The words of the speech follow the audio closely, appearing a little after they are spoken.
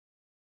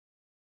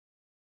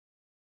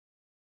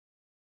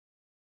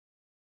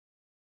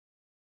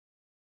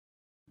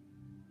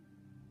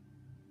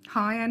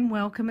Hi and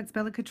welcome. It's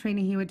Bella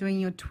Katrina here. We're doing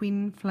your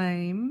twin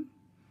flame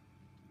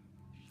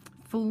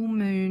full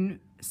moon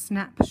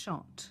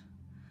snapshot.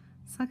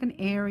 It's like an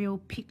aerial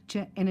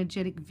picture,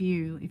 energetic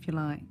view, if you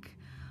like,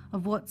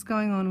 of what's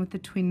going on with the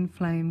twin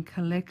flame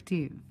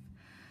collective.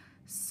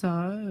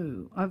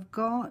 So I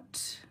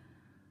want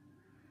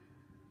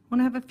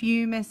to have a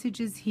few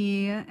messages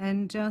here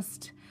and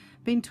just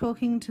been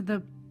talking to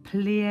the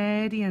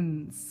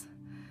Pleiadians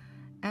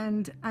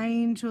and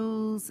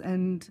angels,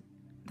 and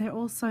they're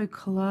all so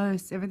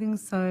close.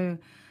 Everything's so,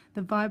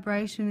 the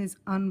vibration is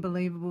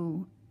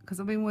unbelievable, because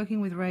I've been working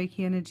with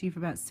Reiki energy for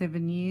about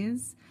 7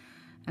 years,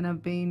 and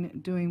I've been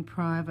doing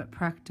private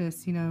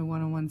practice, you know,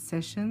 one-on-one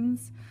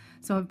sessions.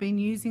 So I've been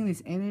using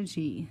this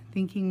energy,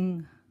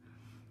 thinking,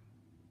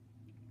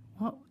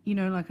 what, you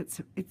know, like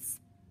it's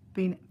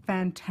been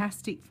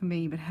fantastic for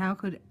me, but how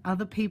could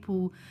other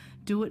people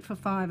do it for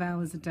 5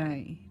 hours a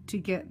day to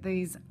get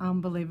these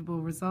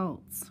unbelievable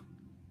results?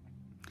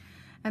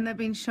 And they've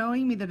been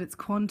showing me that it's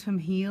quantum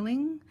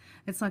healing.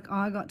 It's like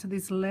I got to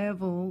this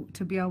level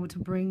to be able to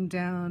bring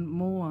down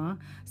more,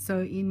 so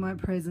in my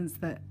presence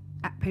that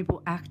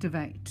people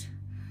activate.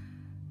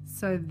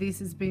 So this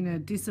has been a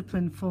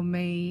discipline for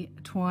me,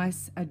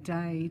 twice a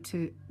day,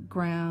 to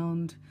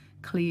ground,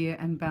 clear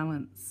and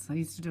balance. I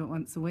used to do it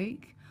once a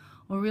week,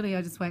 or really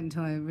I just wait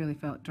until I really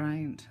felt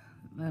drained.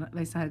 At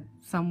least I had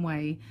some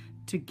way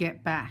to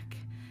get back,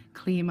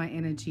 clear my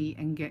energy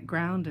and get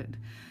grounded.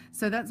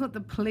 So that's what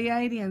the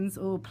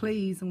Pleiadians, or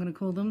please, I'm going to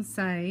call them,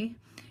 say,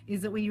 is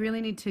that we really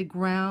need to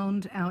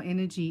ground our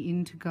energy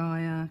into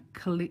Gaia,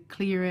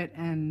 clear it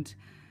and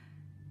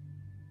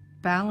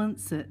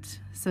balance it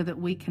so that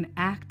we can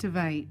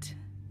activate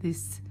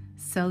this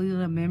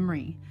cellular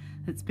memory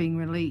that's being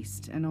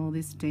released and all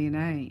this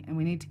DNA. And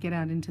we need to get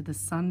out into the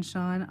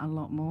sunshine a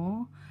lot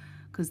more,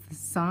 because the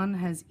sun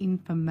has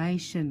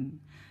information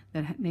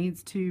that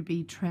needs to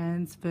be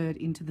transferred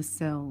into the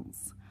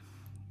cells.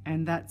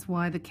 And that's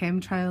why the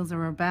chemtrails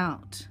are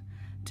about,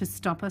 to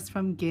stop us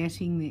from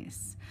getting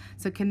this.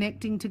 So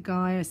connecting to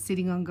Gaia,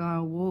 sitting on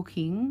Gaia,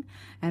 walking,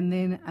 and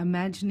then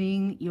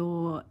imagining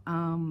your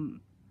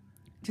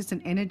just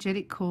an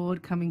energetic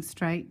cord coming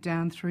straight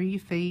down through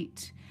your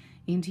feet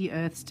into your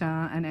Earth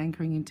Star and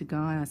anchoring into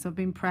Gaia. So I've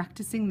been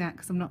practicing that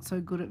because I'm not so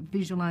good at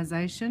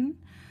visualization.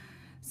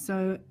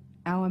 So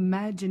our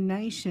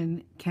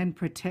imagination can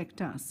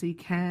protect us. So you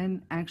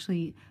can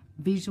actually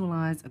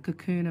visualize a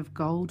cocoon of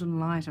golden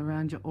light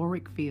around your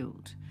auric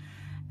field,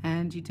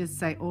 and you just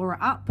say aura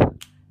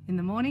up in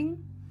the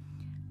morning,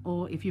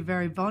 or if you're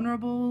very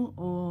vulnerable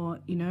or,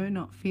 you know,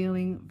 not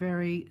feeling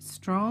very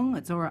strong,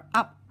 it's aura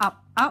up,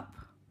 up, up.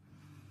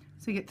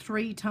 So you get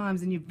 3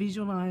 times, and you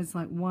visualize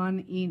like 1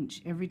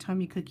 inch every time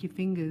you click your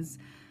fingers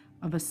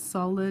of a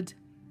solid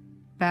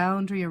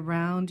boundary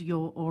around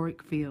your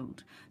auric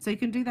field. So you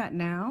can do that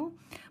now.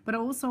 But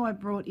also I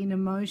brought in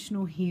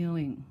emotional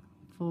healing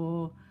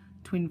for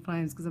twin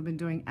flames, because I've been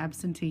doing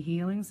absentee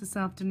healings this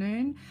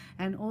afternoon,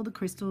 and all the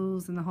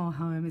crystals and the whole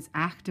home is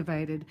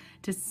activated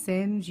to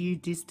send you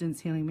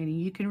distance healing, meaning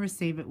you can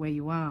receive it where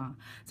you are.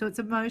 So it's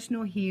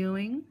emotional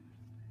healing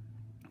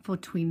for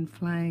twin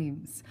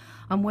flames.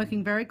 I'm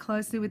working very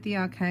closely with the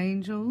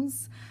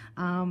Archangels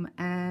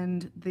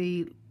and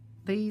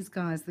these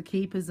guys, the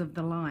keepers of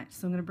the light.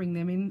 So I'm going to bring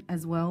them in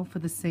as well for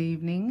this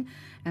evening.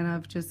 And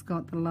I've just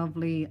got the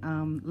lovely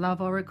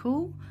Love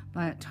Oracle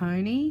by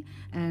Tony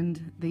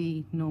and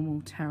the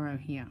normal tarot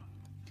here.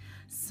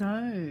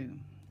 So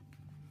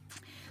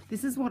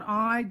this is what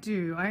I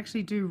do. I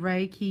actually do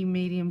Reiki,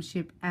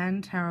 mediumship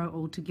and tarot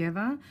all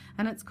together,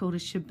 and it's called a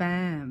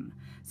Shabam.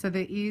 So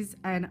there is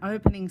an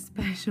opening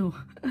special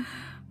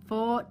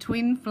for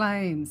twin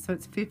flames. So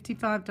it's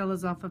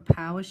 $55 off a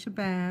Power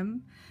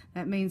Shabam.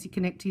 That means you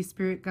connect to your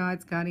spirit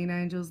guides, guardian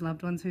angels,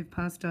 loved ones who've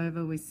passed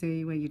over. We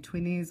see where your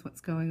twin is,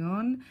 what's going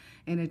on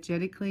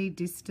energetically,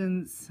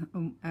 distance,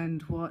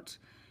 and what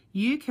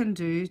you can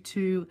do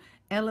to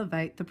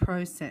elevate the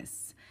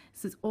process.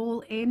 So it's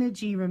all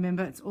energy,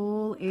 remember, it's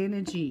all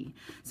energy.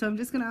 So I'm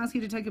just going to ask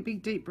you to take a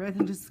big deep breath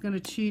and just going to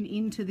tune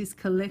into this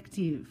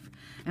collective.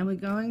 And we're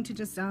going to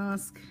just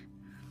ask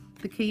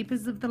the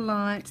keepers of the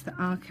light, the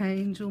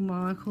Archangel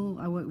Michael,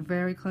 I work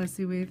very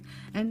closely with,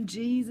 and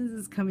Jesus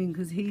is coming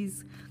because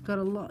he's got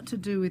a lot to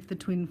do with the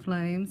twin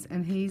flames,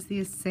 and he's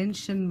the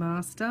ascension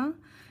master.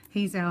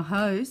 He's our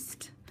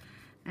host,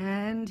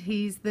 and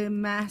he's the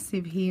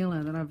massive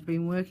healer that I've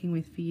been working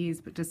with for years,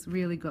 but just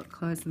really got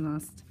close in the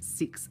last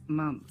 6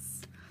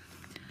 months.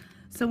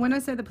 So when I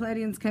say the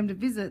Pleiadians came to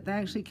visit, they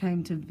actually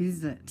came to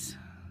visit.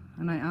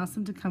 And I asked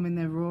them to come in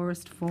their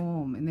rawest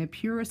form, in their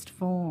purest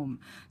form.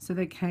 So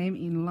they came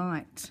in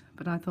light,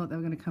 but I thought they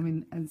were going to come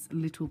in as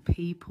little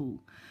people.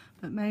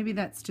 But maybe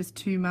that's just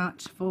too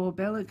much for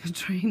Bella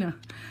Katrina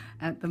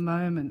at the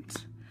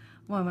moment.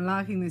 Well, I'm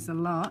liking this a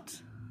lot.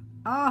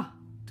 Ah,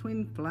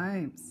 twin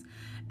flames.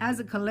 As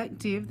a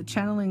collective, the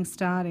channeling's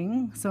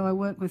starting. So I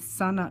work with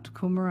Sanat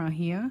Kumara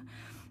here.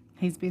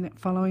 He's been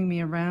following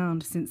me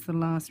around since the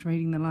last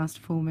reading, the last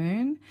full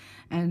moon,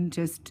 and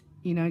just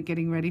you know,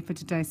 getting ready for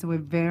today. So we're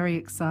very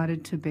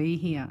excited to be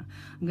here.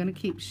 I'm going to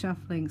keep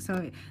shuffling.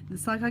 So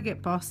it's like I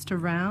get bossed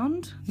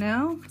around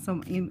now because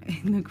I'm in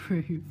the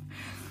groove.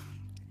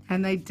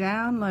 And they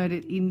download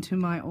it into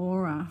my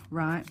aura,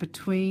 right,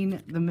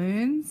 between the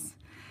moons.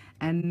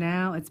 And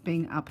now it's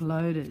being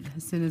uploaded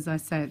as soon as I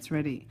say it's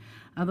ready.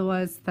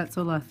 Otherwise, that's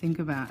all I think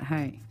about,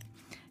 hey,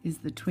 is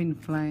the twin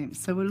flames.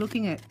 So we're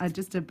looking at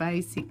just a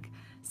basic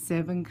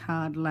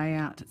 7-card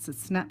layout. It's a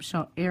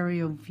snapshot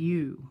aerial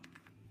view.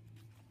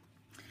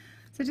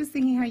 So just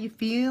thinking how you're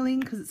feeling,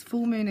 because it's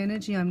full moon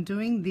energy. I'm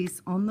doing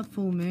this on the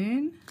full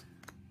moon,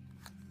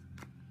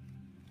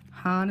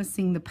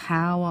 harnessing the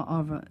power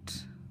of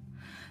it.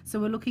 So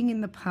we're looking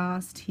in the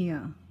past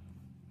here,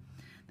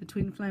 the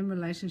twin flame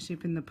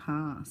relationship in the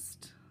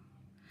past.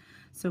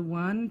 So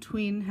one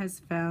twin has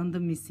found the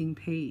missing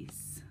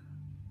piece.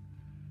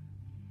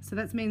 So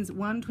that means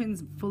one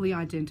twin's fully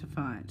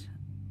identified.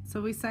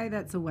 So we say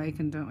that's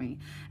awakened, don't we?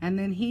 And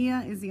then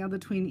here is the other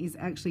twin is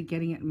actually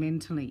getting it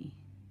mentally.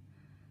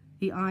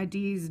 The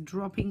idea is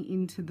dropping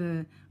into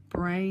the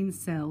brain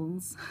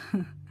cells.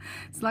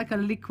 It's like a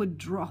liquid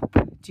drop.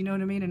 Do you know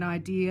what I mean? An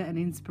idea, an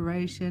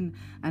inspiration,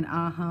 an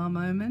aha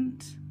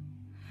moment.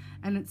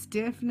 And it's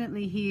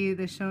definitely here.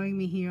 They're showing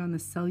me here on the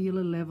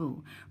cellular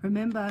level.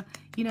 Remember,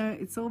 you know,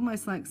 it's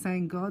almost like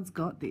saying God's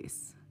got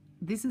this.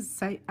 This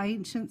is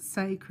ancient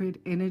sacred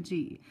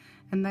energy.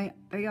 And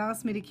they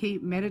asked me to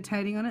keep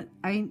meditating on it.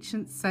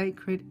 Ancient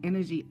sacred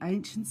energy.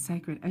 Ancient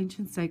sacred,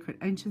 ancient sacred,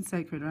 ancient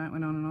sacred. Right?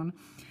 Went on and on.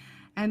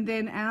 And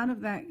then out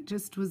of that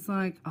just was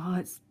like, oh,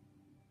 it's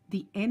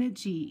the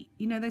energy.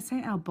 You know, they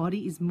say our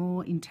body is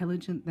more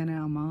intelligent than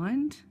our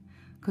mind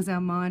because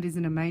our mind is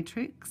in a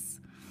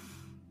matrix.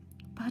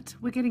 But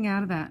we're getting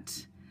out of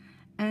that.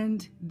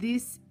 And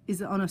this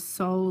is on a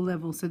soul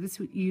level. So this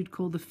you'd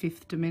call the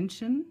 5th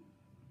dimension.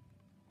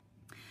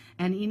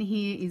 And in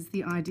here is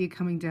the idea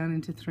coming down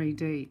into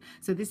 3D.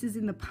 So this is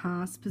in the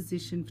past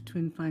position for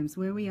twin flames.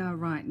 Where we are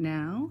right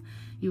now,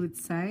 you would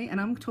say,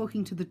 and I'm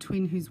talking to the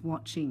twin who's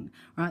watching,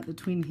 right? The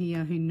twin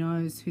here who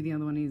knows who the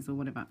other one is or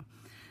whatever.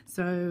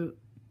 So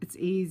it's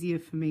easier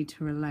for me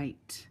to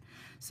relate.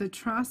 So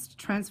trust,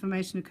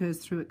 transformation occurs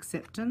through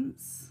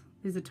acceptance.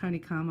 These are Tony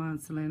Karma and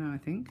Selena, I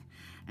think.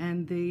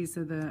 And these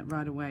are the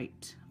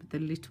Rider-Waite, but the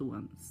little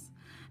ones.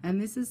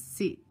 And this is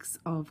 6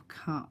 of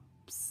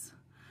Cups.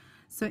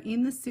 So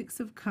in the 6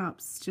 of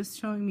Cups, just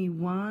showing me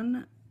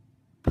one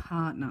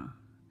partner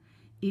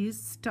is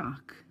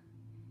stuck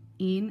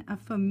in a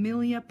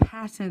familiar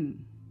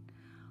pattern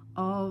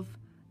of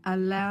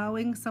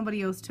allowing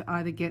somebody else to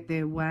either get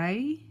their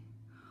way,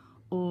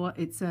 or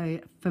it's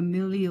a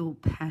familial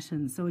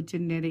pattern, so a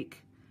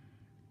genetic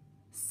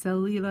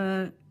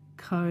cellular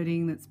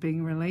coding that's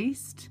being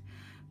released,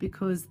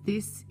 because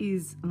this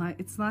is like,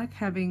 it's like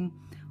having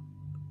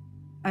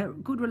a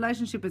good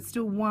relationship, but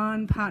still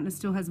one partner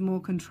still has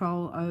more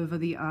control over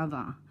the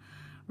other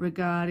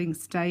regarding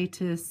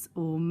status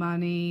or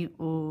money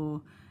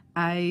or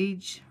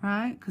age,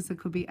 right? Because there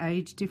could be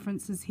age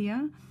differences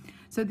here.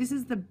 So this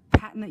is the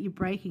pattern that you're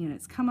breaking, and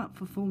it's come up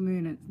for full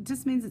moon. It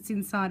just means it's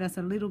inside us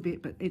a little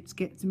bit, but it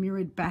gets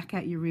mirrored back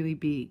at you really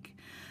big.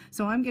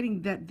 So I'm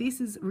getting that this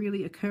is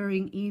really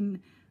occurring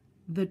in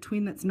the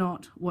twin that's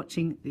not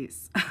watching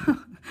this.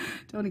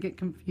 Don't want to get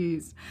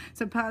confused.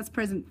 So past,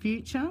 present,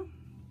 future.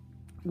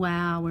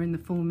 Wow, we're in the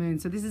full moon.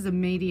 So this is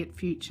immediate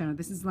future.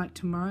 This is like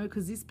tomorrow,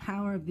 because this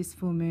power of this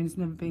full moon has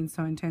never been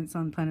so intense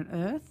on planet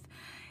Earth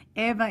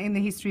ever in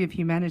the history of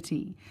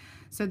humanity.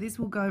 So this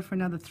will go for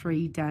another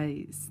 3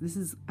 days. This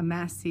is a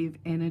massive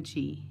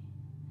energy.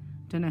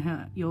 Don't know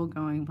how you're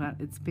going, but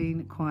it's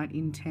been quite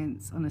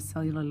intense on a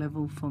cellular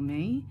level for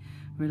me,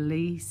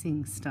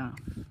 releasing stuff.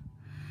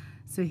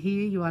 So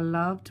here you are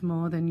loved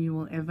more than you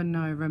will ever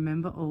know.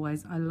 Remember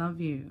always, I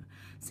love you.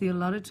 See, a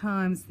lot of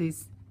times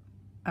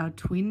our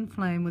twin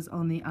flame was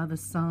on the other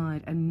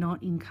side and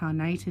not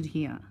incarnated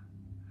here.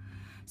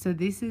 So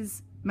this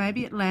is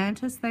maybe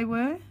Atlantis they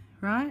were,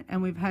 right?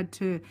 And we've had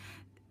to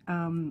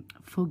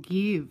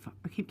forgive.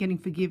 I keep getting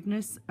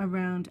forgiveness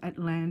around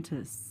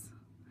Atlantis.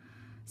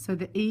 So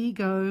the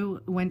ego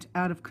went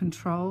out of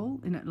control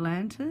in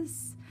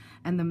Atlantis,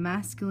 and the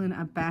masculine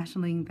are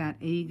battling that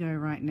ego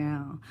right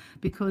now,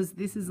 because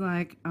this is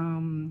like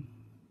in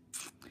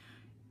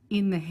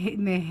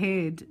their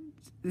head.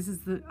 This is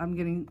I'm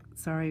getting,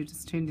 sorry, I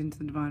just tuned into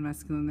the divine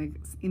masculine. They're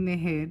in their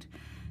head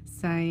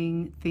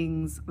saying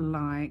things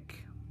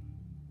like,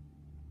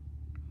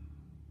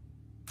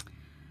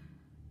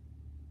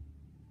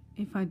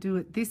 if I do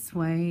it this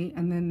way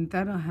and then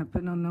that'll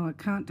happen, oh no, I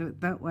can't do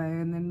it that way,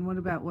 and then what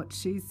about what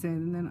she said,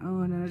 and then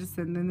oh no, I just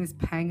said, and then this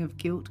pang of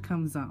guilt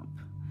comes up.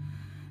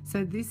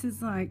 So this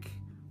is like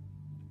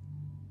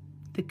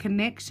the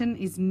connection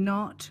is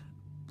not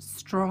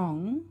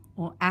strong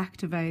or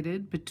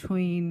activated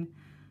between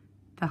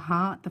the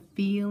heart, the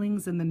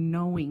feelings and the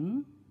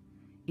knowing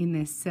in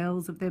their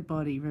cells of their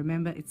body.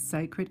 Remember, it's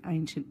sacred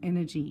ancient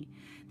energy.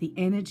 The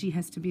energy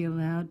has to be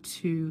allowed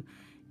to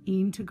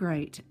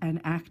integrate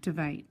and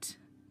activate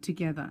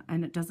together,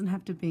 and it doesn't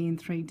have to be in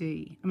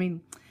 3D. I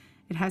mean,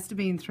 It has to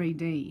be in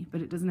 3D,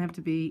 but it doesn't have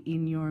to be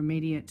in your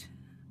immediate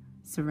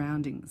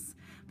surroundings,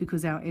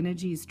 because our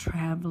energy is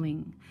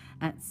traveling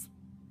at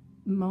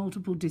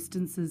multiple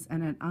distances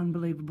and at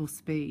unbelievable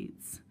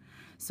speeds.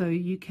 So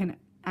you can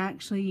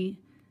actually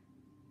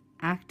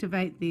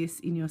activate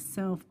this in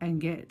yourself and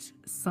get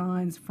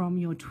signs from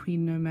your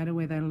twin no matter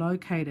where they're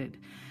located.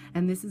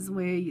 And this is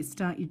where you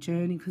start your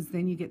journey, because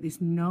then you get this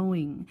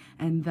knowing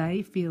and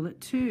they feel it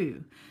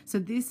too. So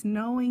this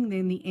knowing,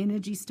 then the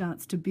energy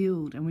starts to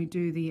build, and we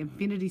do the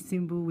infinity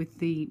symbol with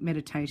the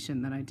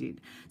meditation that I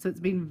did. So it's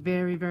been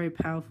very, very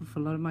powerful for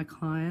a lot of my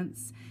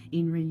clients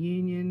in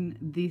reunion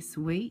this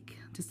week,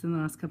 just in the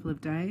last couple of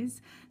days,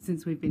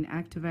 since we've been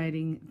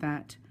activating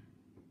that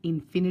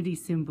infinity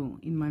symbol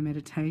in my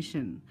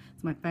meditation.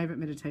 It's my favorite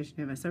meditation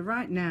ever. So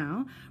right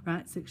now,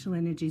 right, sexual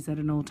energy is at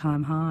an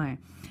all-time high,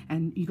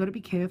 and you got to be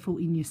careful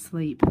in your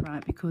sleep,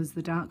 right, because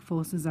the dark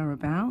forces are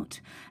about,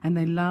 and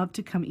they love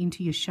to come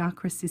into your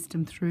chakra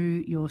system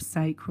through your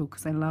sacral,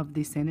 because they love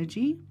this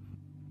energy.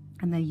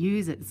 And they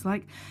use it. It's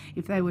like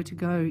if they were to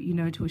go, you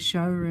know, to a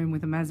showroom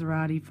with a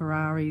Maserati,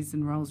 Ferraris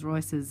and Rolls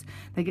Royces,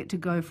 they get to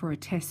go for a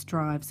test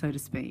drive, so to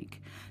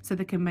speak. So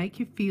they can make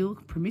you feel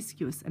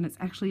promiscuous, and it's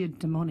actually a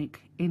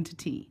demonic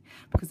entity,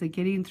 because they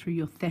get in through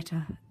your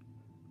theta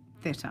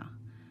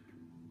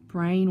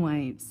brain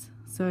waves.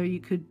 So you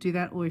could do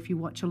that, or if you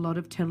watch a lot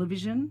of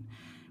television,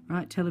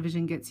 right,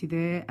 television gets you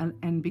there,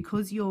 and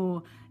because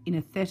you're in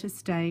a theta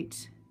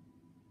state,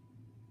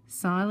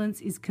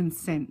 silence is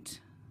consent.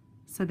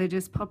 So they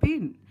just pop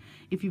in.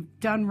 If you've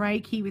done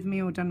Reiki with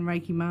me or done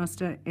Reiki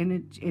Master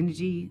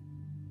energy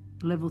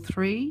level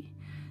 3,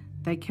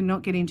 they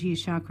cannot get into your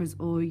chakras,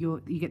 or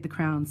you get the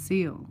crown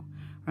seal,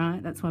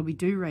 right? That's why we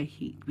do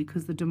Reiki,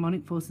 because the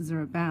demonic forces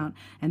are about,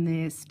 and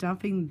they're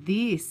stuffing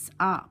this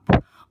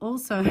up.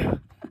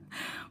 Also,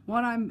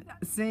 what I'm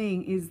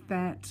seeing is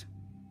that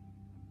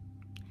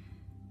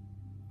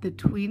the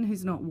twin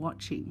who's not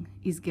watching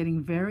is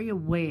getting very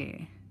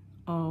aware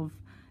of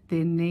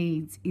their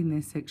needs in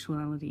their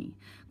sexuality,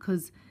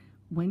 because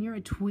when you're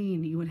a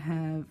twin you would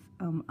have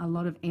a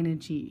lot of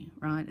energy,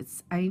 right?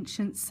 It's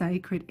ancient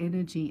sacred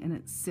energy, and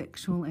it's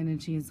sexual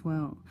energy as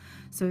well.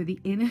 So the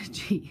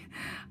energy,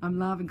 I'm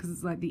laughing because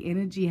it's like the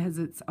energy has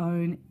its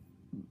own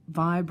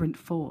vibrant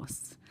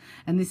force,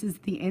 and this is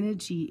the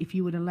energy. If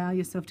you would allow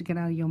yourself to get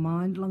out of your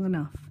mind long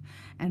enough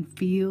and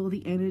feel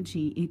the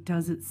energy, it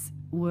does its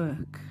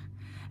work.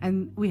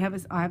 And I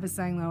have a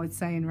saying that I would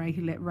say in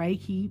Reiki, let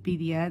Reiki be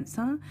the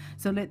answer.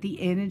 So let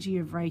the energy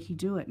of Reiki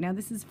do it. Now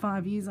this is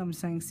 5 years, I'm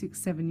saying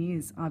 6, 7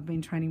 years, I've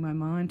been training my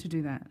mind to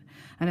do that.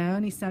 And I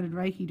only started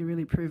Reiki to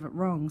really prove it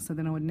wrong, so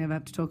then I would never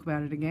have to talk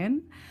about it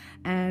again.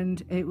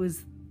 And it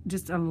was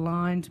just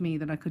aligned me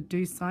that I could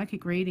do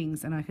psychic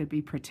readings and I could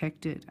be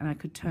protected, and I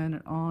could turn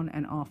it on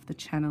and off the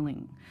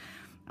channeling.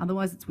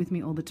 Otherwise, it's with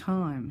me all the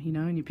time, you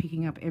know, and you're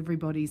picking up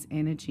everybody's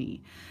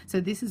energy. So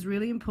this is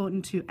really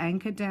important, to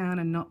anchor down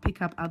and not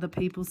pick up other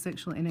people's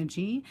sexual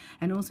energy,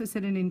 and also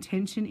set an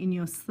intention in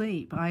your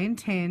sleep. I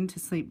intend to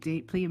sleep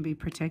deeply and be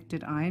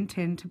protected. I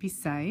intend to be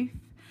safe,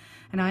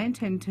 and I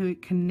intend to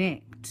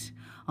connect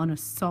on a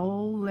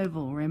soul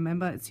level.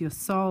 Remember, it's your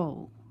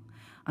soul.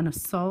 On a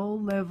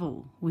soul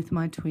level with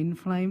my twin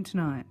flame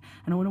tonight,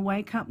 and I want to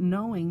wake up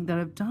knowing that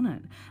I've done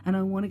it, and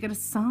I want to get a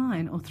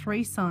sign or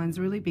 3 signs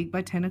really big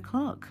by 10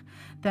 o'clock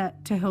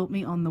that to help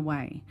me on the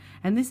way.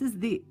 And this is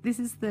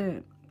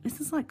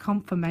like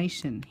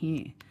confirmation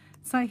here.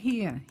 It's like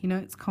here, you know,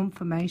 it's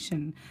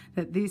confirmation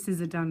that this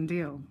is a done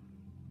deal.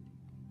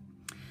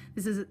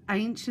 This is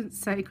ancient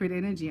sacred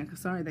energy. I'm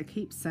sorry, they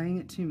keep saying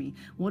it to me.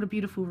 What a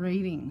beautiful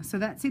reading. So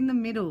that's in the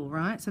middle,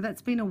 right? So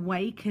that's been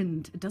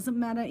awakened. It doesn't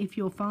matter if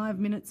you're 5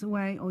 minutes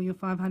away or you're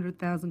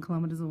 500,000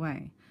 kilometers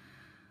away.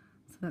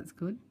 So that's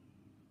good.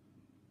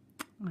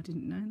 I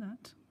didn't know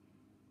that.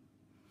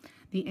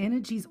 The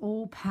energy's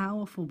all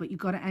powerful, but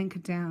you've got to anchor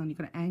down. You've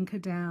got to anchor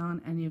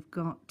down, and you've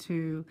got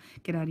to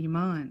get out of your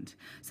mind.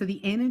 So the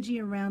energy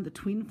around the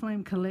Twin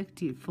Flame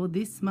Collective for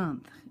this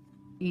month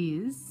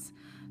is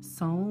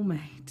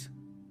soulmate.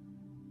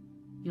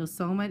 Your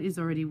soulmate is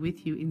already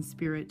with you in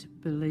spirit,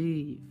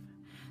 believe.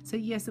 So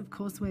yes, of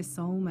course we're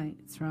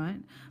soulmates, right?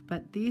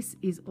 But this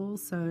is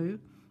also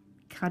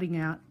cutting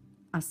out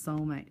a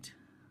soulmate.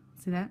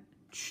 See that?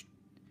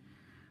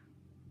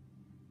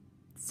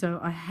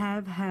 So I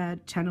have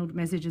had channeled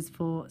messages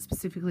for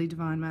specifically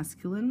Divine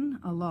Masculine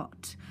a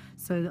lot.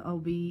 So I'll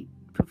be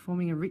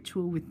performing a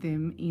ritual with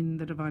them in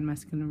the Divine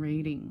Masculine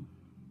reading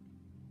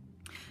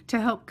to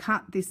help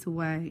cut this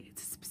away.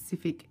 It's a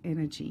specific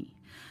energy.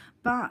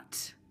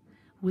 But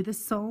with a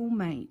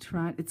soulmate,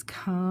 right, it's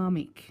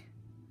karmic.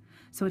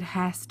 So it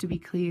has to be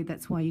clear.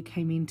 That's why you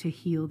came in to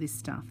heal this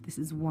stuff. This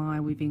is why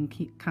we've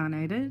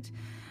incarnated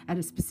at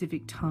a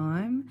specific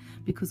time,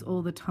 because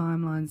all the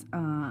timelines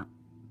are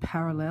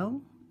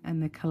parallel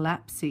and they're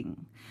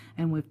collapsing.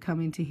 And we've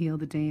come in to heal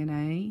the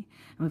DNA,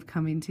 and we've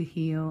come in to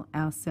heal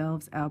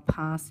ourselves, our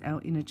past,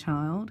 our inner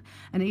child.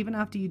 And even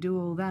after you do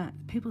all that,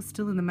 people are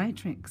still in the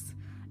matrix.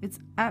 It's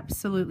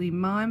absolutely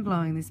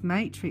mind-blowing, this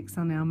matrix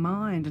on our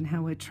mind and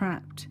how we're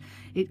trapped.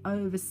 It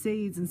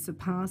oversees and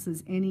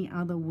surpasses any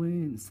other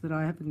wounds that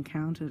I have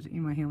encountered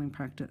in my healing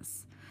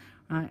practice,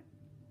 right?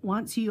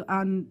 Once you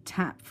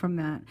untap from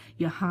that,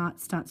 your heart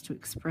starts to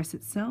express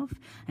itself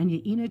and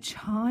your inner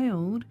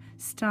child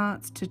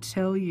starts to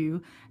tell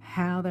you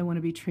how they want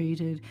to be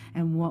treated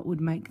and what would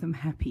make them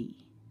happy.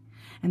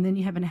 And then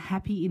you have a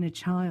happy inner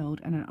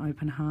child and an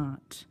open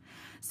heart.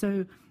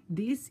 So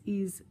this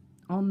is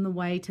on the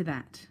way to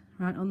that,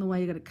 right? On the way,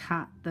 you've got to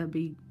cut the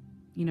big,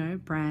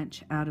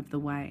 branch out of the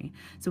way.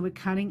 So we're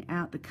cutting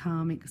out the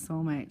karmic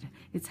soulmate.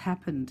 It's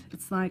happened.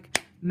 It's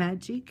like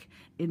magic,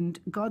 and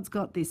God's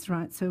got this,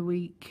 right? So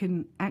we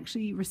can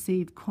actually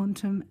receive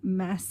quantum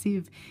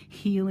massive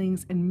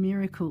healings and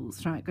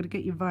miracles, right? Got to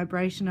get your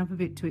vibration up a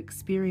bit to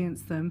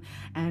experience them,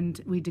 and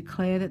we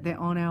declare that they're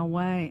on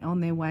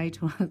their way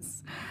to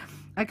us.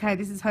 Okay,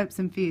 this is hopes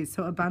and fears.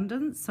 So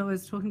abundance. So I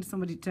was talking to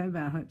somebody today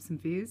about hopes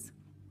and fears.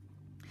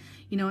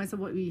 I said,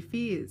 what were your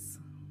fears?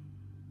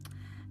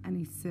 And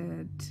he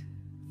said,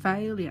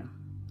 failure.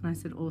 And I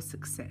said, or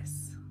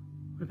success.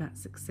 What about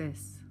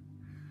success?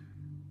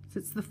 So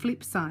it's the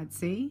flip side,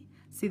 see?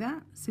 See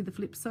that? See the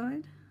flip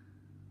side?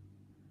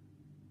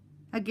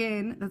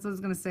 Again, that's what I was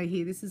going to say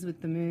here. This is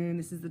with the moon.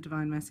 This is the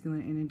divine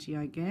masculine energy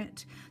I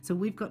get. So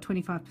we've got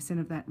 25%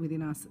 of that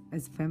within us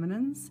as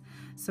feminines.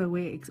 So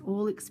we're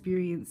all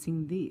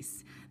experiencing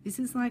this. This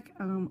is like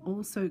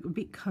also a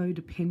bit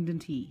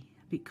codependenty.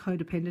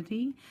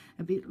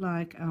 A bit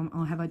like,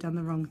 oh, have I done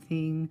the wrong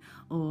thing?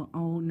 Or,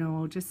 oh no,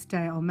 I'll just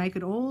stay, I'll make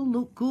it all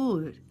look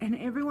good and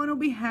everyone will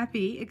be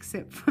happy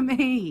except for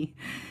me.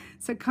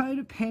 So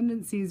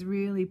codependency is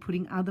really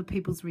putting other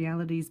people's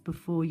realities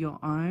before your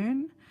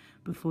own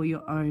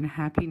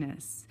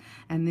happiness.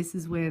 And this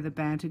is where the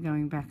banter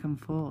going back and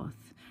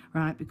forth,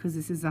 right? Because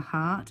this is the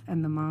heart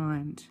and the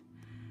mind.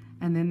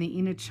 And then the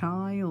inner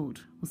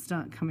child will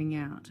start coming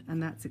out,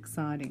 and that's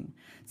exciting.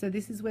 So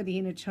this is where the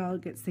inner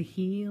child gets the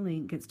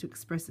healing, gets to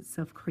express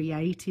itself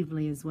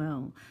creatively as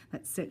well,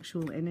 that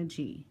sexual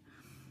energy.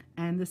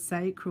 And the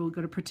sacral,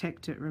 got to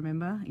protect it,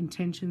 remember?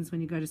 Intentions when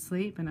you go to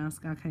sleep, and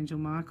ask Archangel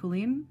Michael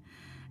in.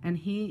 And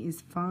here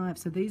is 5.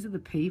 So these are the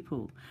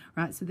people,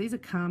 right? So these are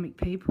karmic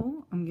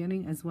people I'm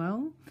getting as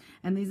well.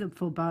 And these are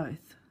for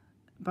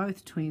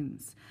both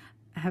twins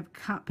have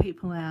cut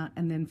people out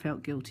and then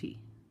felt guilty.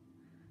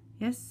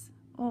 Yes,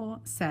 or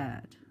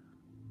sad.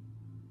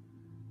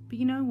 But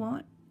you know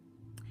what?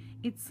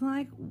 It's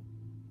like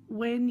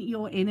when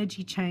your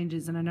energy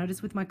changes, and I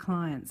notice with my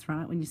clients,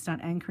 right, when you start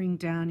anchoring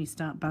down, you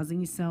start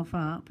buzzing yourself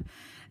up,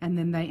 and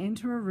then they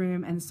enter a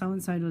room and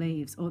so-and-so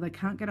leaves, or they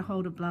can't get a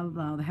hold of blah, blah,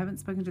 blah, they haven't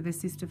spoken to their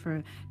sister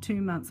for 2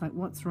 months, like,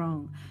 what's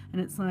wrong?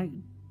 And it's like,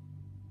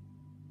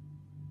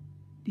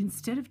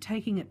 instead of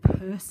taking it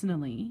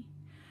personally,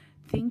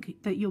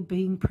 think that you're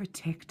being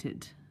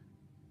protected.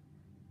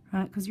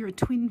 Right, because you're a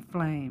twin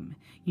flame.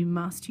 You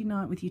must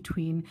unite with your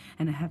twin,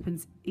 and it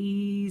happens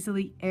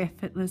easily,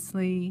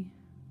 effortlessly.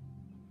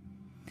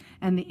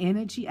 And the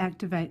energy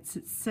activates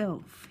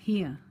itself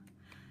here.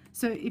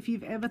 So if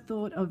you've ever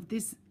thought of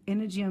this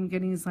energy I'm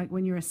getting is like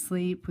when you're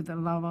asleep with a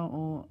lover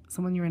or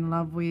someone you're in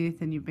love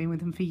with and you've been with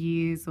them for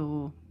years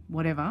or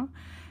whatever.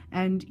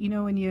 And,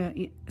 when you're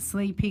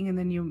sleeping and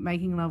then you're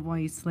making love while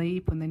you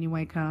sleep and then you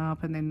wake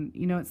up and then,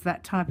 it's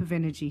that type of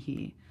energy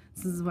here.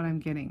 This is what I'm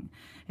getting.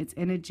 It's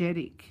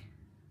energetic.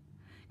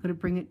 Got to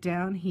bring it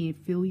down here,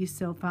 fill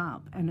yourself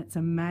up, and it's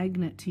a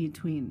magnet to your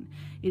twin.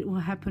 It will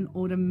happen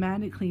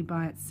automatically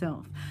by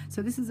itself.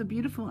 So this is a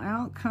beautiful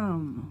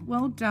outcome.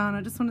 Well done.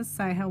 I just want to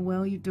say how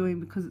well you're doing,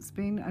 because it's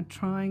been a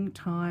trying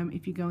time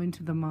if you go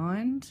into the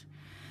mind.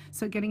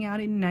 So getting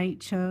out in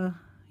nature,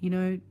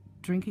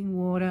 drinking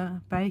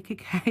water, bake a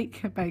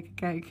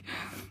cake.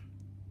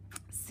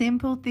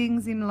 Simple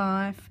things in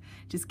life,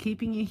 just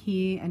keeping you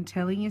here and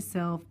telling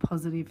yourself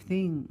positive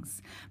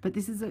things. But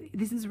this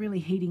is really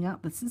heating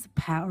up. This is the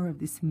power of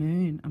this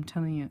moon. I'm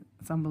telling you,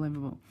 it's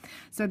unbelievable.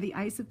 So the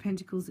Ace of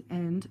Pentacles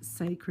and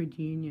Sacred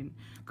Union.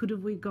 Could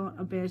have we got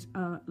a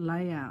better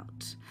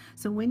layout?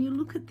 So when you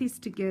look at this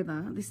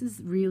together, this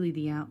is really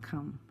the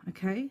outcome,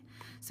 okay?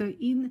 So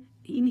in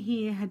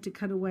here had to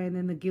cut away, and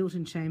then the guilt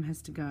and shame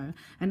has to go.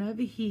 And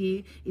over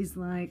here is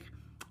like,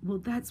 well,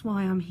 that's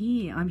why I'm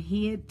here. I'm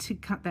here to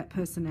cut that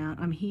person out.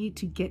 I'm here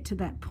to get to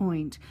that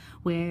point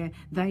where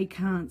they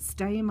can't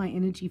stay in my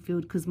energy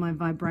field because my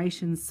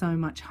vibration's so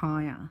much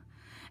higher.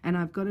 And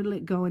I've got to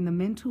let go in the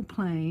mental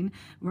plane,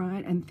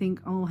 right, and think,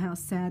 oh, how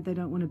sad, they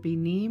don't want to be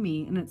near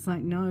me. And it's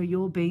like, no,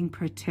 you're being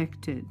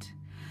protected.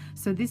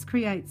 So this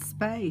creates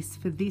space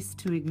for this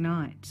to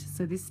ignite.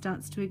 So this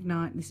starts to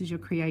ignite. This is your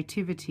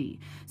creativity.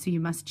 So you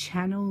must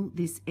channel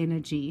this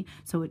energy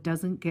so it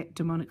doesn't get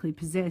demonically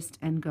possessed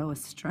and go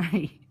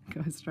astray.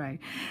 go astray.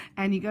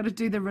 And you got to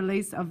do the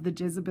release of the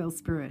Jezebel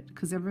Spirit,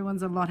 because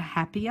everyone's a lot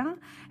happier,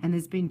 and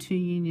there's been 2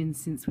 unions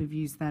since we've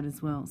used that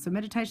as well. So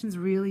meditation is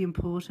really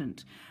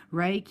important.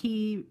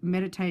 Reiki,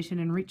 meditation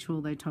and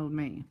ritual, they told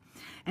me.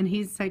 And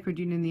here's sacred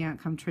union, the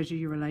outcome, treasure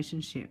your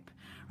relationship.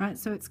 Right,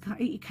 so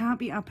you can't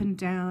be up and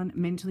down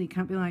mentally. You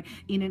can't be like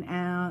in and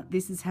out,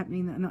 this is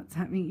happening, that not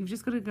happening. You've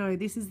just got to go,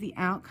 this is the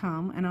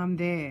outcome and I'm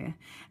there.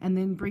 And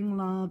then bring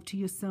love to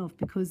yourself,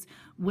 because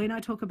when I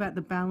talk about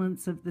the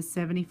balance of the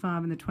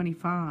 75 and the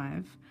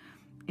 25,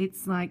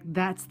 it's like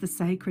that's the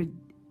sacred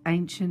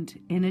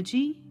ancient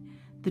energy,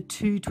 the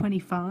 2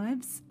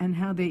 25s and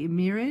how they're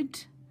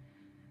mirrored.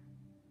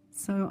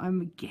 So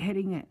I'm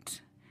getting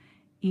it.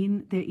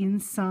 They're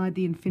inside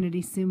the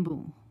infinity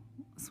symbol.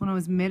 It's when I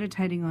was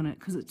meditating on it,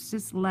 because it's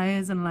just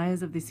layers and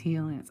layers of this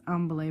healing. It's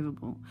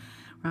unbelievable,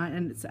 right?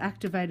 And it's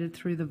activated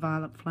through the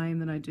violet flame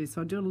that I do.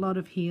 So I do a lot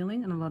of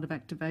healing and a lot of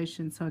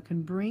activation, so I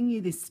can bring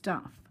you this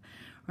stuff,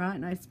 right?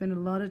 And I spend a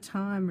lot of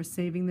time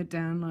receiving the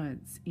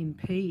downloads in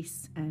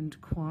peace and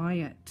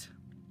quiet.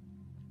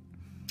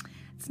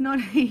 It's not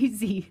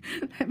easy,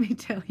 let me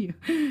tell you.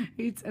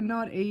 It's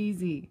not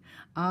easy.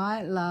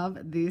 I love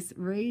this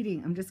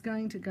reading. I'm just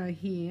going to go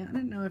here. I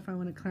don't know if I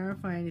want to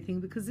clarify anything,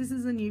 because this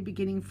is a new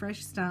beginning,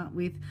 fresh start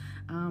with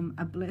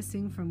a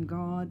blessing from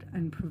God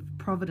and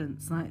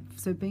providence.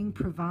 So being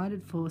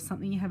provided for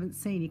something you haven't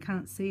seen. You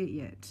can't see it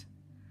yet.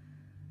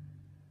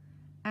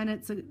 And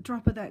it's a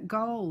drop of that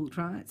gold,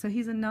 right? So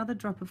here's another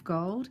drop of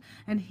gold.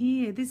 And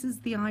here, this is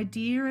the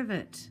idea of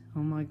it.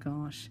 Oh my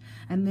gosh.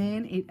 And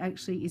then it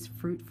actually is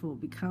fruitful,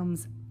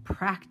 becomes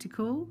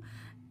practical,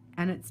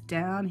 and it's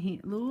down here.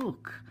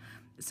 Look.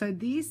 So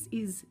this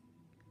is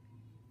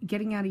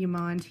getting out of your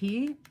mind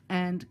here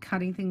and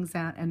cutting things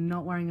out and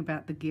not worrying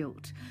about the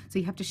guilt. So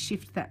you have to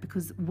shift that,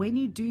 because when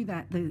you do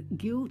that, the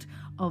guilt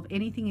of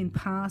anything in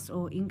past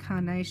or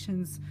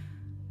incarnations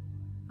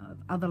of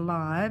other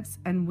lives,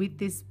 and with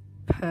this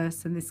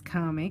person, this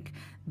karmic,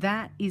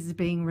 that is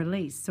being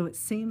released. So it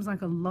seems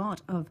like a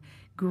lot of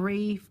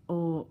grief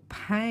or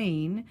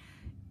pain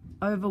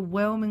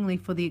overwhelmingly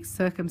for the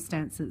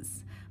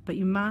circumstances, but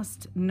you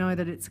must know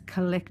that it's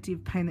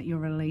collective pain that you're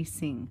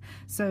releasing.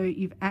 So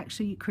you've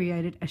actually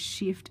created a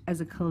shift as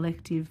a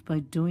collective by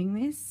doing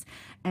this,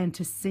 and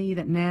to see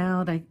that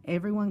now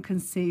everyone can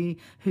see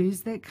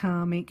who's their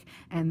karmic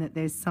and that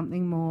there's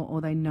something more, or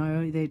they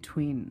know their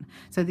twin.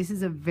 So this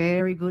is a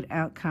very good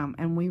outcome,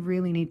 and we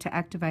really need to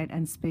activate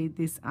and speed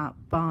this up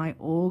by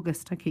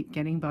August. I keep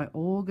getting by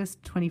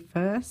August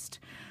 21st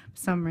for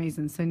some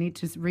reason, so I need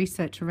to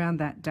research around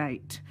that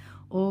date.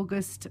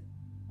 August,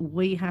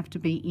 we have to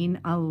be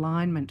in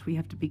alignment. We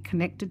have to be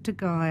connected to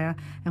Gaia,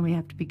 and we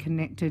have to be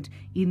connected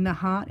in the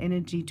heart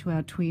energy to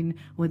our twin,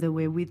 whether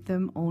we're with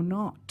them or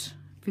not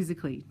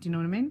physically. Do you know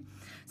what I mean?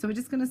 So we're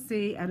just going to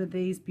see out of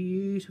these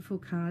beautiful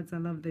cards. I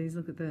love these.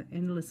 Look at the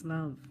endless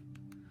love.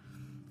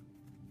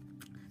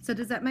 So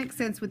does that make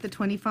sense with the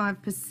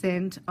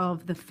 25%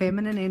 of the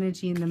feminine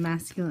energy and the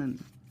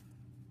masculine?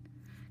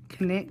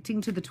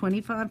 Connecting to the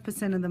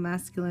 25% of the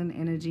masculine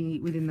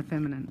energy within the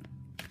feminine.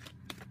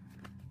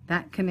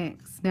 That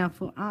connects. Now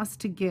for us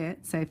to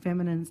get, say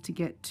feminines to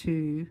get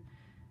to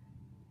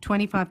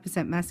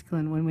 25%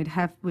 masculine, when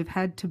we've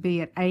had to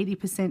be at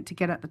 80% to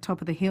get at the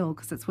top of the hill,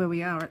 because that's where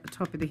we are, at the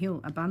top of the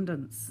hill.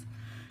 Abundance,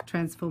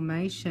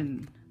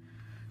 transformation,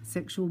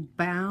 sexual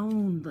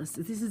boundless.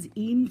 This is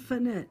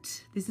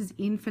infinite. This is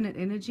infinite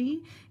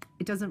energy.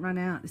 It doesn't run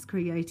out, this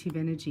creative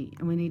energy,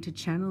 and we need to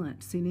channel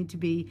it. So you need to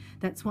be,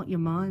 that's what your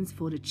mind's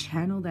for, to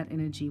channel that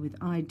energy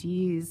with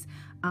ideas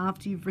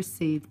after you've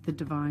received the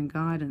divine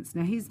guidance.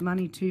 Now here's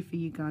money too for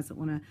you guys that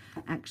want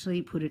to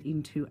actually put it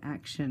into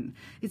action.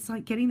 It's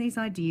like getting these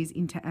ideas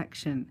into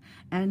action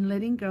and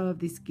letting go of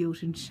this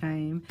guilt and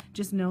shame,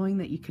 just knowing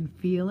that you can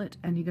feel it,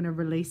 and you're going to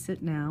release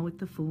it now with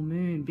the full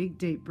moon. Big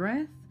deep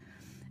breath,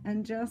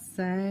 and just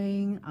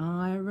saying,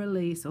 I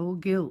release all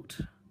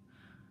guilt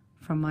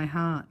from my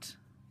heart,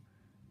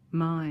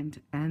 mind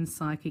and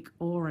psychic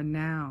aura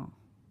now.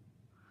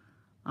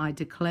 I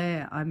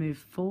declare I move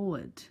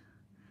forward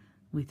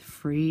with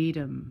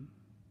freedom.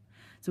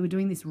 So we're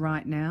doing this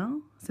right now.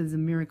 So there's a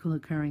miracle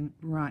occurring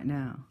right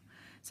now.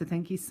 So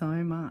thank you so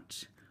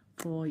much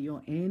for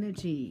your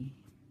energy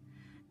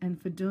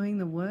and for doing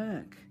the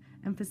work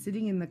and for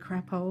sitting in the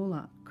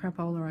crapola.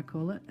 Crapola, I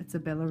call it. It's a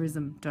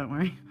Bellarism, don't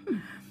worry.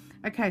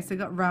 Okay, so we've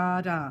got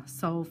Radha,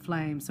 Soul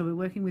Flame. So we're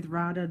working with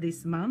Radha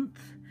this month.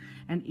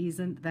 And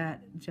isn't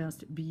that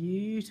just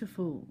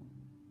beautiful?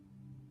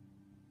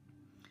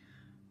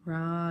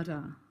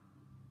 Radha.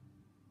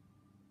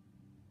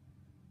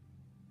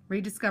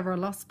 Rediscover a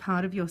lost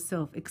part of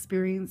yourself,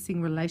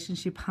 experiencing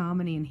relationship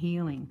harmony and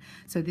healing.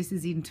 So this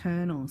is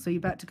internal. So you're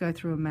about to go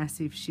through a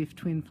massive shift,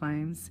 twin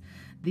flames.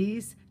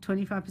 This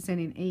 25%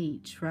 in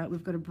each, right?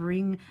 We've got to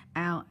bring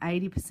our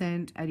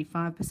 80%,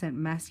 85%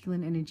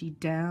 masculine energy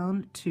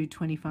down to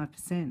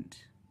 25%.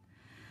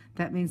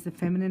 That means the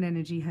feminine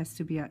energy has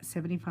to be at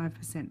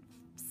 75%.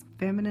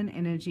 Feminine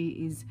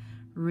energy is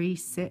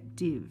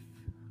receptive.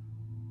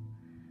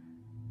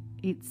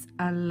 It's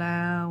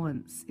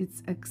allowance.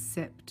 It's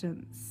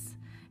acceptance.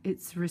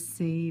 It's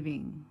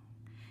receiving.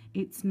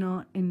 It's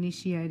not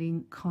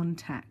initiating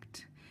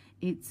contact.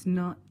 It's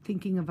not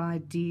thinking of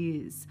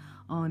ideas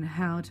on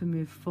how to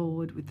move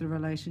forward with the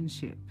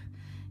relationship.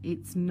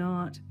 It's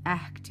not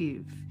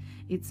active.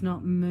 It's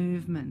not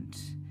movement.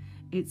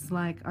 It's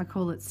like, I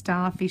call it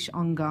starfish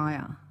on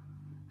Gaia.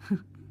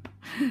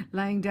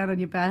 Laying down on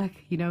your back,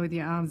 you know, with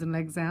your arms and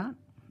legs out.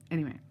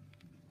 Anyway,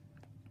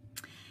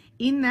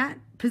 in that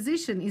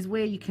position is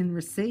where you can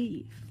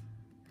receive.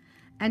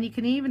 And you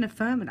can even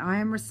affirm it. I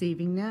am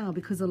receiving now,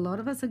 because a lot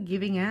of us are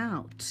giving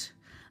out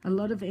a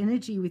lot of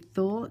energy with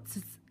thoughts.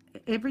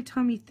 Every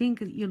time you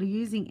think, you're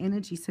using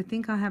energy. So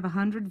think I have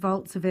 100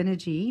 volts of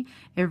energy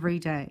every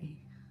day.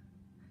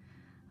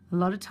 A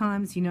lot of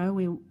times, you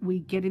know, we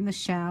get in the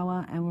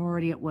shower and we're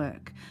already at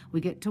work. We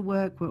get to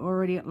work, we're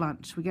already at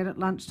lunch. We get at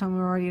lunchtime,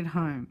 we're already at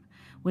home.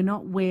 We're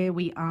not where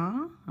we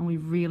are, and we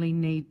really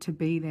need to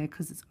be there,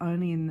 because it's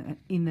only in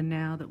the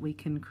now that we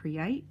can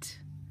create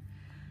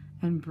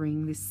and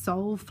bring this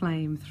soul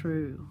flame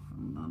through.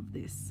 I love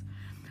this.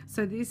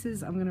 So this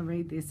is, I'm going to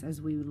read this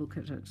as we look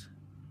at it.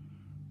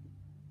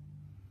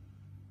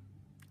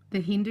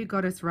 The Hindu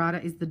goddess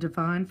Radha is the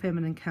divine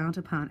feminine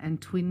counterpart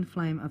and twin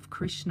flame of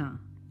Krishna.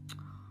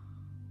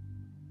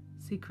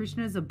 See,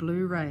 Krishna is a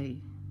blue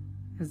ray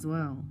as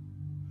well,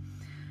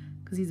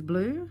 because he's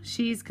blue.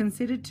 She is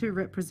considered to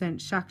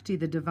represent Shakti,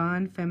 the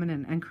divine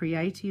feminine and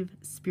creative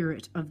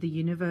spirit of the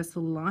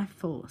universal life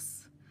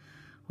force.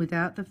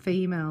 Without the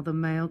female, the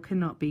male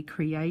cannot be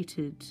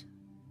created.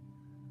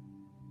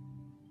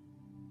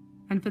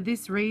 And for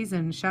this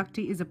reason,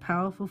 Shakti is a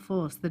powerful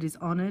force that is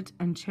honoured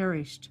and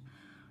cherished.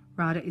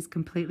 Radha is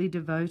completely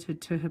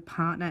devoted to her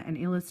partner and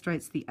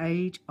illustrates the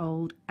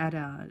age-old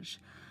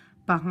adage,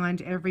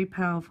 behind every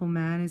powerful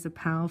man is a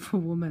powerful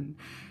woman.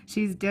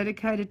 She is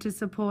dedicated to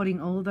supporting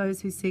all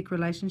those who seek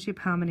relationship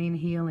harmony and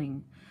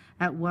healing.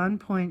 At one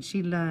point,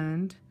 she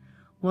learned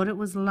what it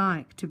was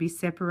like to be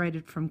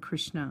separated from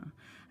Krishna,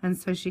 and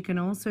so she can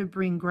also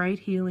bring great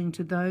healing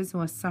to those who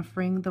are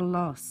suffering the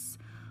loss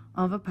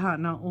of a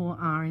partner or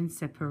are in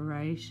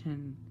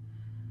separation.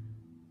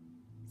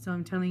 So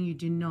I'm telling you,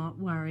 do not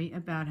worry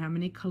about how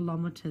many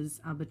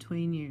kilometers are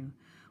between you.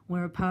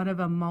 We're a part of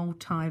a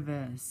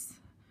multiverse.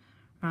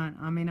 Right,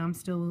 I mean, I'm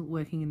still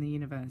working in the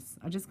universe.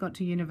 I just got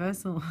to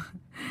universal.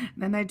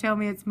 Then they tell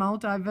me it's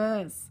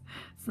multiverse.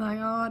 It's like,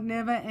 oh, it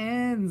never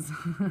ends.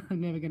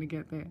 I'm never going to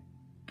get there.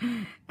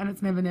 And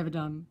it's never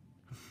done.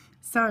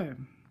 So,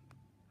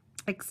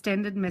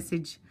 extended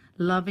message.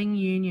 Loving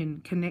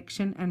union,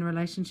 connection and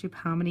relationship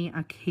harmony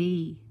are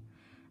key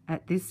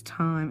at this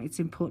time. It's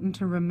important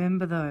to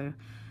remember, though,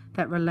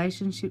 that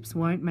relationships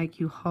won't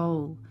make you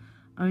whole.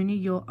 Only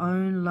your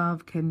own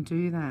love can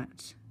do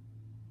that.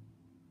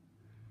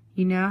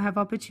 You now have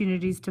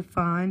opportunities to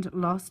find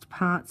lost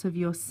parts of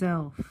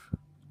yourself,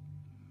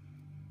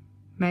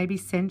 maybe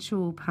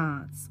sensual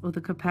parts, or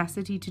the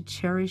capacity to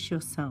cherish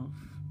yourself.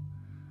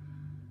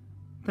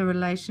 The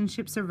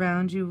relationships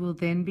around you will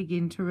then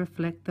begin to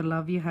reflect the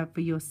love you have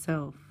for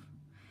yourself.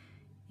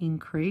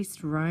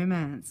 Increased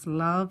romance,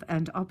 love,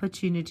 and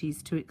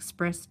opportunities to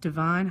express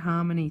divine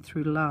harmony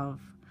through love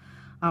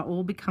are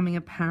all becoming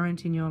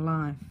apparent in your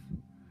life.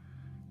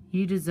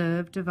 You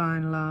deserve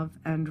divine love,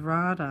 and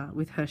Radha,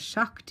 with her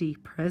Shakti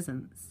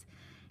presence,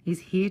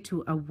 is here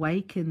to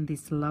awaken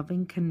this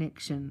loving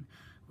connection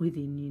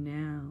within you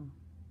now.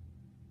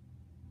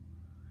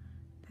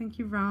 Thank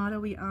you, Radha.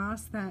 We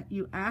ask that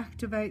you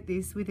activate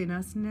this within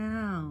us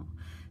now.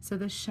 So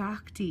the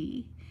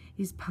Shakti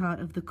is part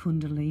of the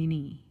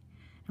Kundalini,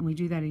 and we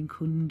do that in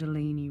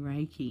Kundalini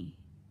Reiki,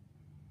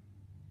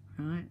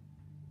 right?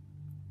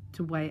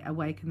 To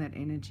awaken that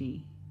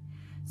energy.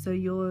 So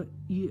you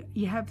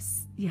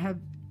have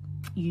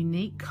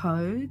unique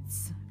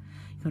codes.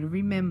 You've got to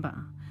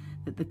remember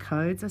that the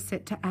codes are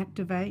set to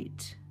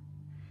activate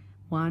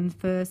one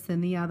first, then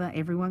the other.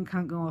 Everyone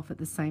can't go off at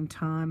the same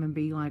time and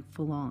be like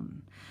full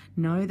on.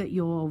 Know that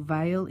your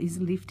veil is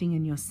lifting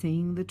and you're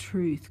seeing the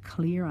truth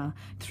clearer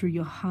through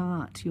your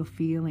heart, your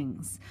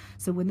feelings.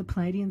 So when the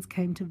Pleiadians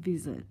came to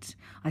visit,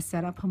 I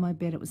sat up on my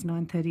bed. It was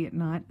 9:30 at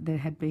night. There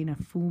had been a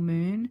full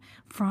moon,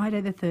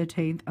 Friday the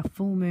 13th, a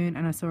full moon,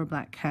 and I saw a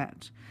black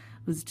cat.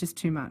 It was just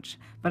too much.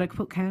 But I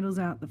put candles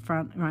out the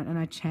front, right, and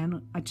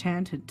I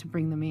chanted to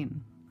bring them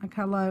in. Like,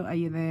 hello, are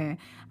you there?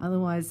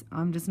 Otherwise,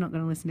 I'm just not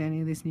going to listen to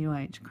any of this new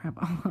age crap.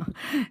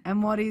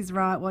 And what is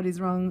right, what is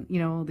wrong, you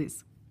know, all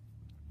this.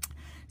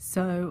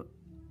 So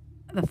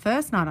the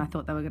first night I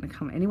thought they were going to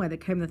come. Anyway, they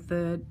came the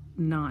third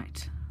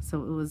night.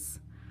 So it was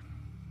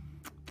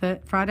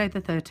Friday the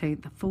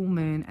 13th, the full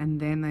moon, and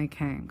then they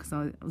came, because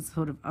I was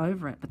sort of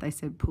over it. But they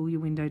said, pull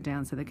your window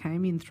down. So they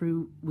came in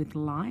through with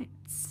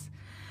lights.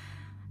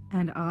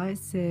 And I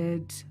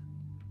said,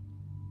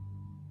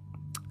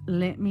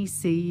 let me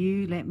see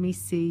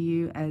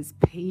you as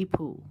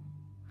people.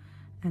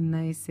 And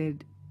they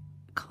said,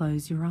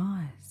 close your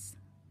eyes.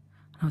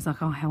 And I was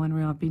like, oh, how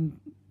unreal. I've been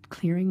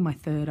clearing my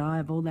third eye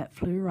of all that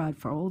fluoride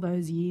for all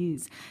those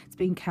years. It's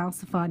been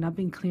calcified and I've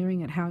been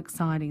clearing it. How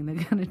exciting.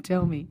 They're going to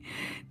tell me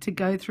to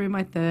go through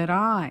my third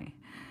eye.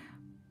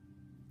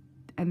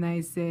 And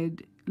they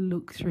said,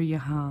 look through your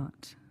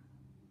heart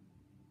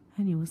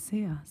and you will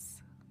see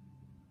us.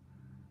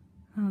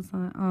 I was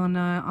like, oh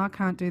no, I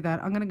can't do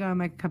that. I'm going to go and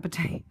make a cup of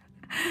tea.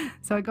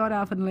 So I got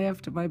up and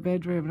left my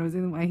bedroom and I was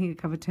in making a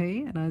cup of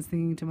tea and I was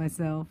thinking to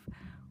myself,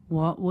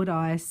 what would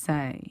I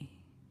say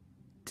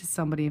to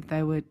somebody if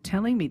they were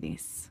telling me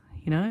this,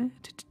 you know,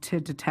 to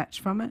detach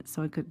from it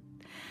so I could.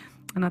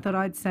 And I thought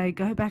I'd say,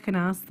 go back and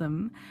ask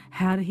them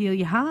how to heal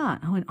your heart.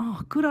 I went,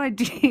 oh, good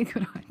idea,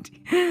 good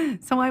idea.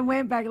 So I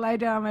went back, lay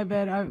down on my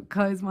bed, I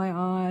closed my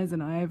eyes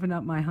and I opened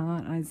up my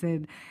heart. I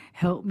said,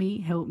 help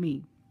me, help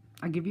me.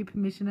 I give you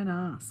permission and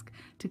ask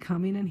to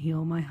come in and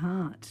heal my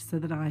heart so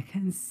that I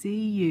can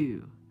see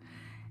you.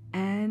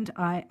 And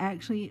I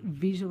actually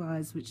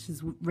visualized, which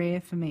is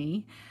rare for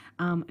me,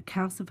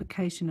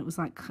 calcification. It was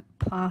like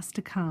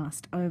plaster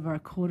cast over a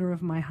quarter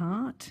of my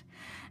heart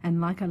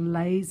and like a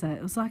laser.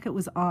 It was like it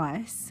was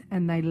ice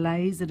and they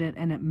lasered it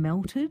and it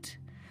melted.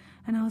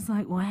 And I was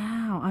like,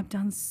 wow, I've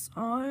done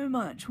so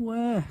much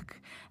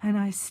work and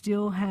I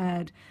still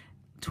had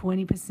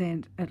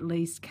 20% at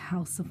least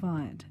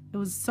calcified. It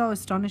was so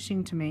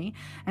astonishing to me.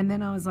 And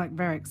then I was like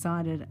very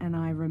excited and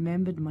I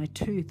remembered my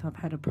tooth. I've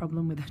had a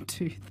problem with a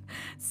tooth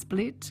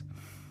split.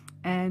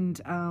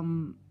 And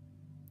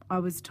I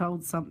was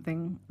told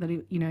something that,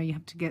 you know, you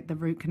have to get the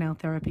root canal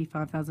therapy,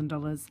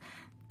 $5,000.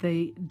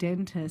 The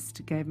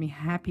dentist gave me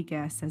happy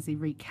gas as he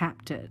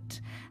recapped it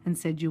and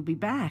said, you'll be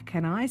back.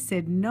 And I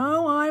said,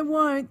 no, I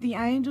won't. The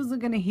angels are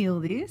going to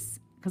heal this,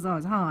 because I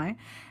was high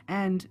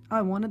and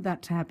I wanted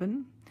that to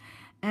happen.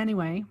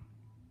 Anyway,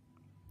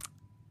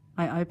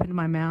 I opened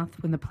my mouth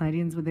when the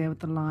Palladians were there with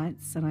the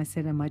lights and I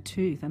said, and my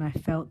tooth, and I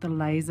felt the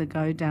laser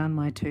go down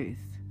my tooth.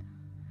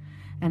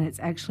 And it's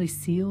actually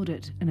sealed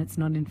it and it's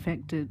not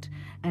infected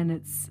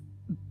and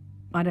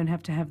I don't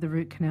have to have the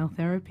root canal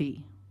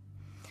therapy.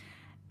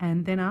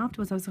 And then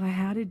afterwards I was like,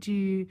 how did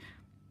you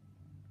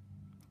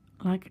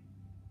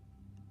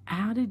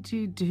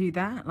do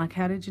that? Like,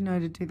 how did you know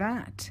to do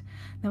that?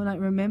 They were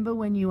like, remember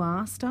when you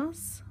asked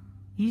us?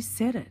 You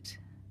said it.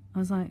 I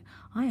was like,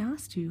 I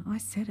asked you, I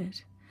said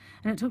it.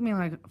 And it took me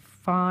like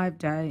 5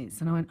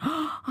 days. And I went,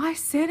 oh, I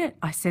said it.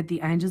 I said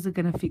the angels are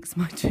going to fix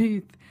my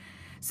tooth.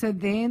 So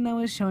then they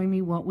were showing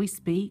me what we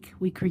speak,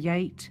 we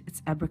create.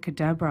 It's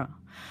abracadabra.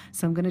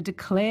 So I'm going to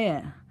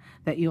declare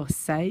that you're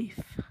safe.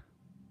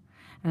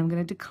 And I'm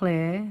going to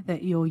declare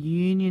that your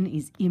union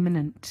is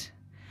imminent.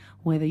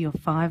 Whether you're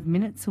 5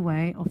 minutes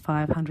away or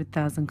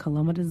 500,000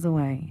 kilometers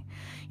away.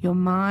 Your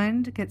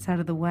mind gets out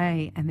of the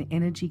way and the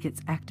energy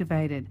gets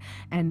activated.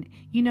 And,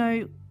 you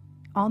know,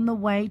 on the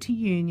way to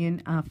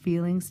union are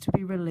feelings to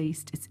be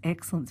released. It's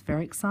excellent. It's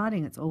very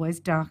exciting. It's always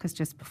darkest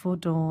just before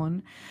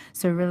dawn.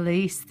 So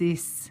release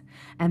this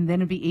and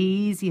then it'll be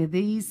easier.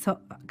 These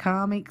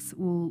karmics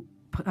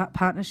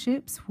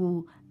partnerships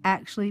will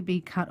actually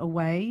be cut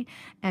away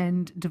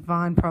and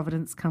divine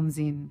providence comes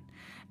in.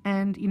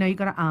 And, you know, you've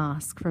got to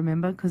ask,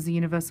 remember, because the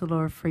universal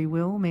law of free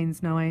will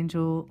means no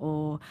angel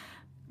or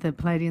the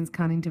Palladians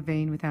can't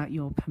intervene without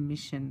your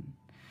permission.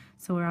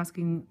 So we're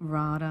asking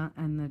Radha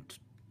and the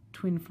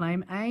twin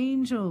flame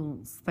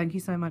angels. Thank you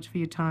so much for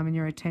your time and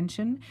your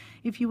attention.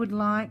 If you would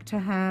like to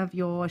have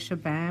your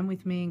Shabam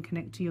with me and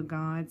connect to your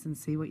guides and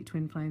see what your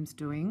twin flame's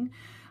doing,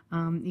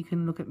 you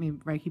can look at me,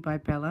 Reiki by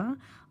Bella.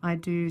 I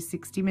do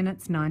 60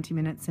 minutes, 90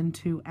 minutes and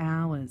 2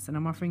 hours and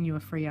I'm offering you a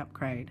free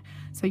upgrade.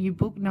 So you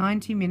book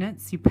 90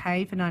 minutes, you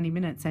pay for 90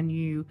 minutes and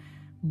you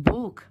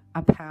book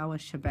a Power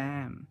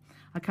Shabam.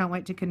 I can't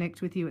wait to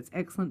connect with you. It's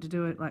excellent to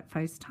do it like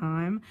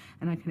FaceTime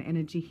and I can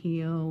energy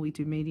heal. We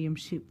do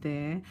mediumship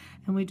there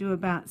and we do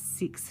about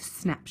 6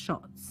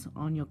 snapshots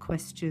on your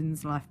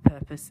questions, life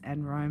purpose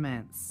and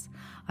romance.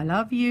 I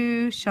love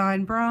you.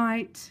 Shine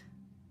bright.